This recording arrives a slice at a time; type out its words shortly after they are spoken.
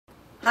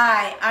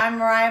Hi, I'm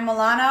Mariah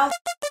Milano.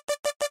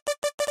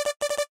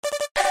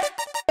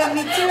 Yeah,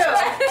 me too.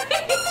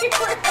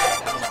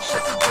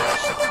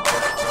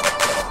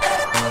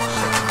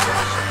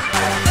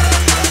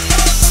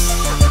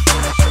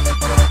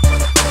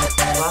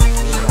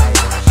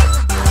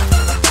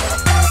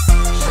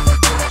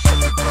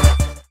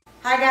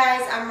 Hi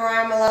guys, I'm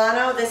Mariah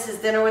Milano. This is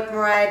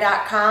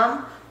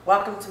dinnerwithmariah.com.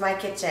 Welcome to my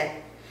kitchen.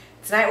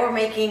 Tonight we're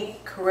making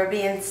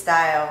Caribbean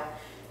style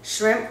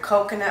shrimp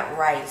coconut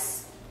rice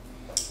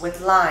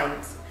with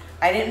limes.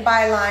 I didn't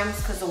buy limes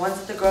because the ones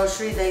at the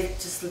grocery, they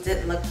just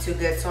didn't look too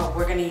good, so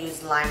we're gonna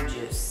use lime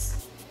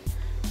juice.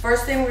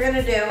 First thing we're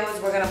gonna do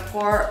is we're gonna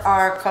pour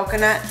our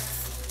coconut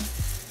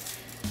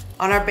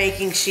on our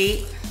baking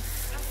sheet.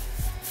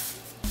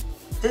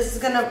 This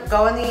is gonna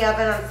go in the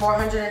oven on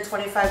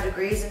 425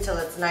 degrees until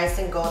it's nice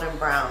and golden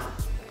brown.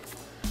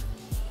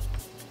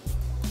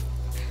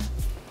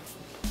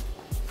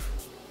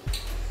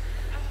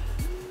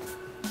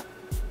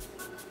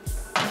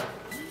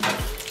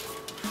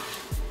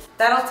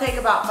 That'll take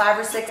about 5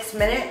 or 6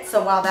 minutes,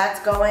 so while that's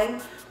going,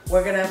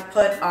 we're gonna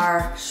put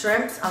our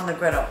shrimps on the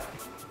griddle.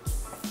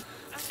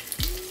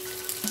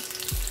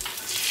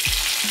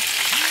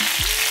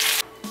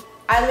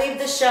 I leave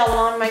the shell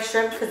on my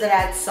shrimp because it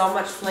adds so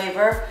much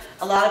flavor.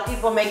 A lot of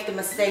people make the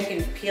mistake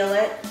and peel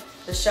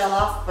the shell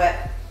off, but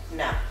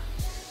no.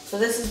 So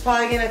this is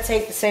probably gonna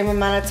take the same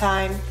amount of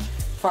time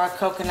for our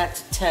coconut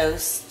to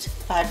toast,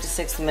 5 to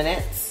 6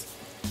 minutes,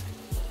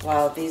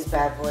 while these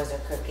bad boys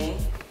are cooking.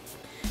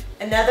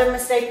 Another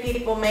mistake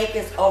people make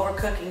is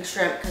overcooking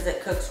shrimp because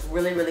it cooks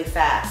really, really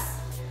fast.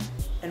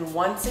 And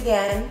once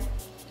again,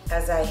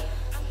 as I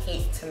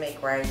hate to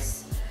make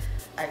rice,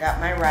 I got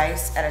my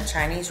rice at a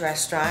Chinese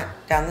restaurant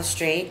down the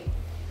street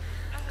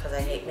because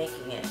I hate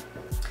making it.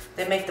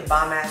 They make the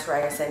bomb-ass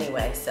rice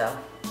anyway, so.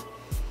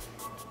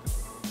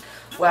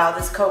 Wow,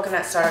 this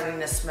coconut's starting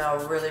to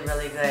smell really,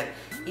 really good.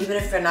 Even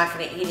if you're not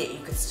gonna eat it,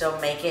 you could still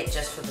make it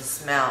just for the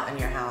smell in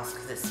your house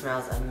because it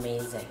smells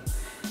amazing.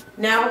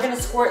 Now we're gonna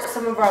squirt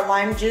some of our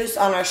lime juice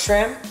on our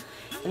shrimp,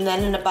 and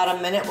then in about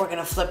a minute, we're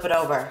gonna flip it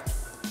over.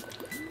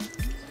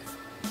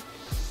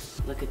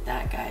 Look at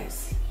that,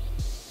 guys.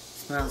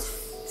 Smells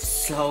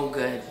so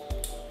good.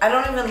 I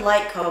don't even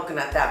like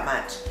coconut that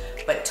much,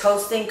 but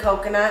toasting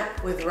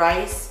coconut with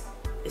rice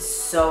is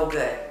so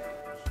good.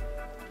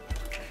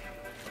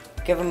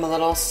 Give them a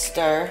little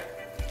stir.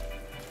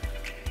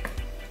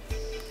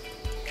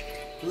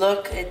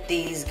 Look at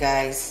these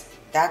guys.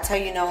 That's how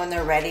you know when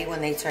they're ready,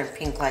 when they turn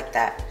pink like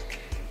that.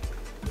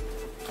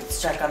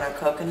 Let's check on our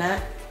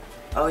coconut.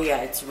 Oh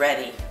yeah, it's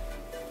ready.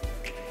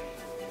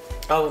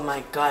 Oh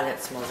my God,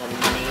 it smells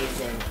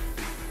amazing.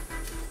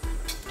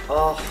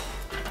 Oh,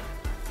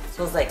 it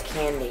smells like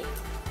candy.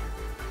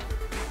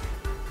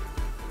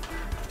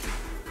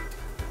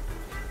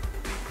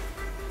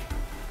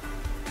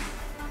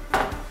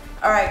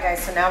 All right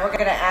guys, so now we're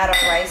gonna add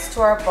our rice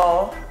to our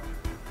bowl.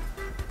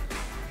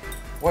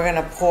 We're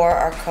gonna pour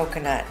our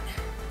coconut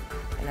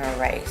in our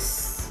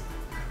rice.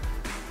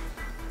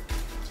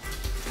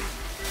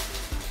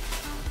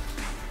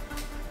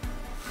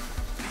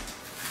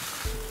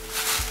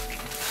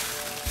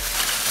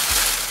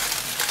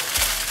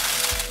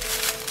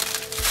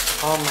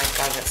 Oh my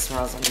God, that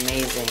smells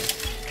amazing.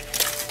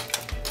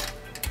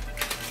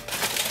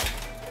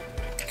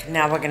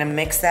 Now we're gonna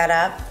mix that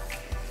up.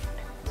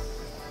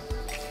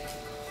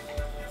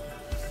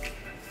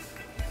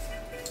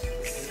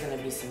 This is gonna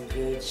be some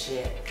good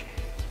shit.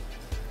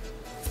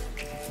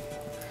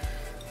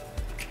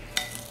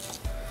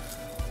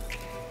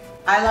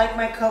 I like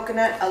my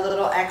coconut a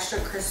little extra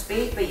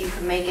crispy, but you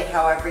can make it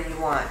however you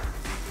want.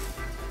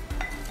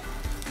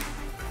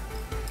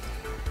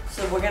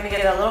 So we're gonna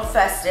get a little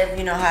festive.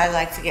 You know how I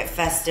like to get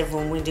festive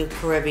when we do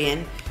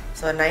Caribbean.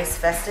 So a nice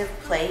festive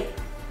plate.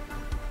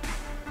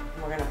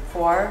 We're gonna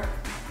pour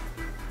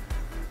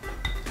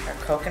our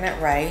coconut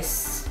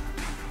rice.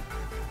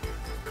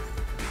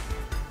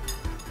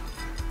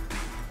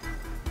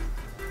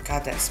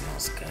 God, that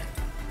smells good.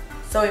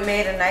 So we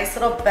made a nice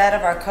little bed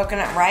of our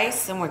coconut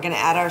rice, and we're gonna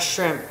add our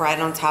shrimp right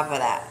on top of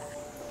that.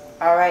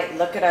 All right,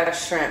 look at our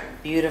shrimp,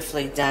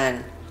 beautifully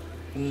done.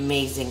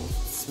 Amazing,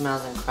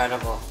 smells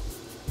incredible.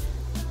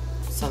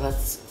 So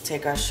let's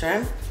take our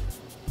shrimp.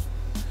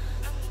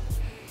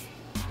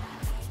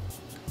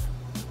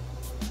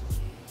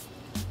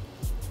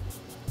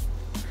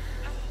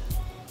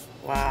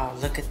 Wow,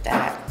 look at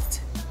that.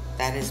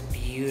 That is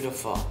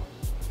beautiful.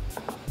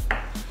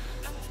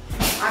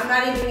 I'm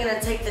not even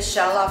gonna take the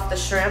shell off the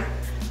shrimp.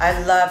 I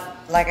love,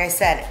 like I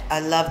said,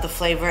 I love the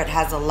flavor. It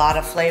has a lot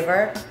of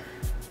flavor.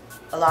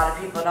 A lot of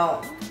people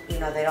don't,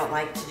 they don't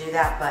like to do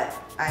that, but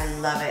I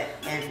love it.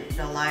 And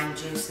the lime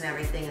juice and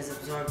everything is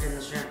absorbed in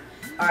the shrimp.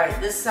 All right,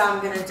 this is how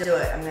I'm gonna do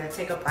it. I'm gonna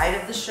take a bite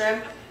of the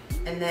shrimp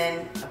and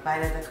then a bite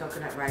of the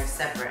coconut rice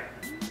separate.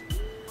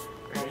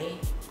 Ready?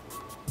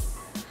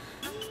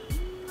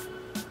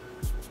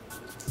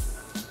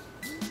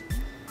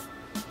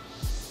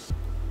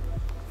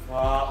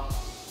 Wow.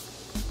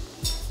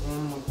 Oh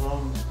my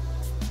God.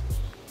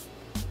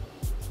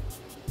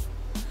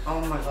 Oh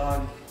my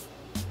God.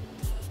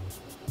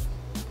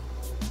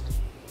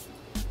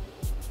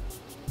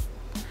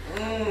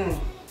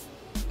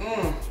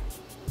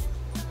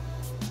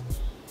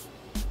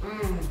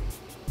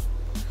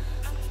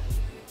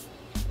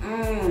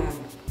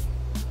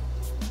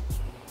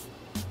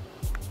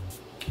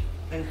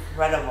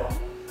 incredible.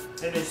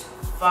 It is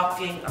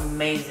fucking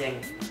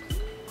amazing.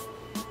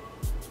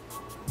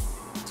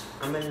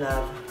 I'm in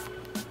love.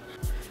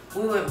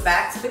 We went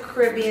back to the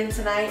Caribbean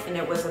tonight and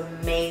it was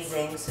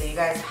amazing. So you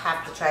guys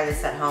have to try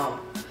this at home.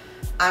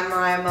 I'm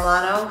Mariah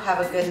Milano. Have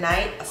a good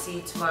night. I'll see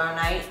you tomorrow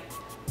night.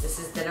 This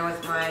is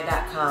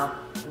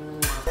dinnerwithmariah.com.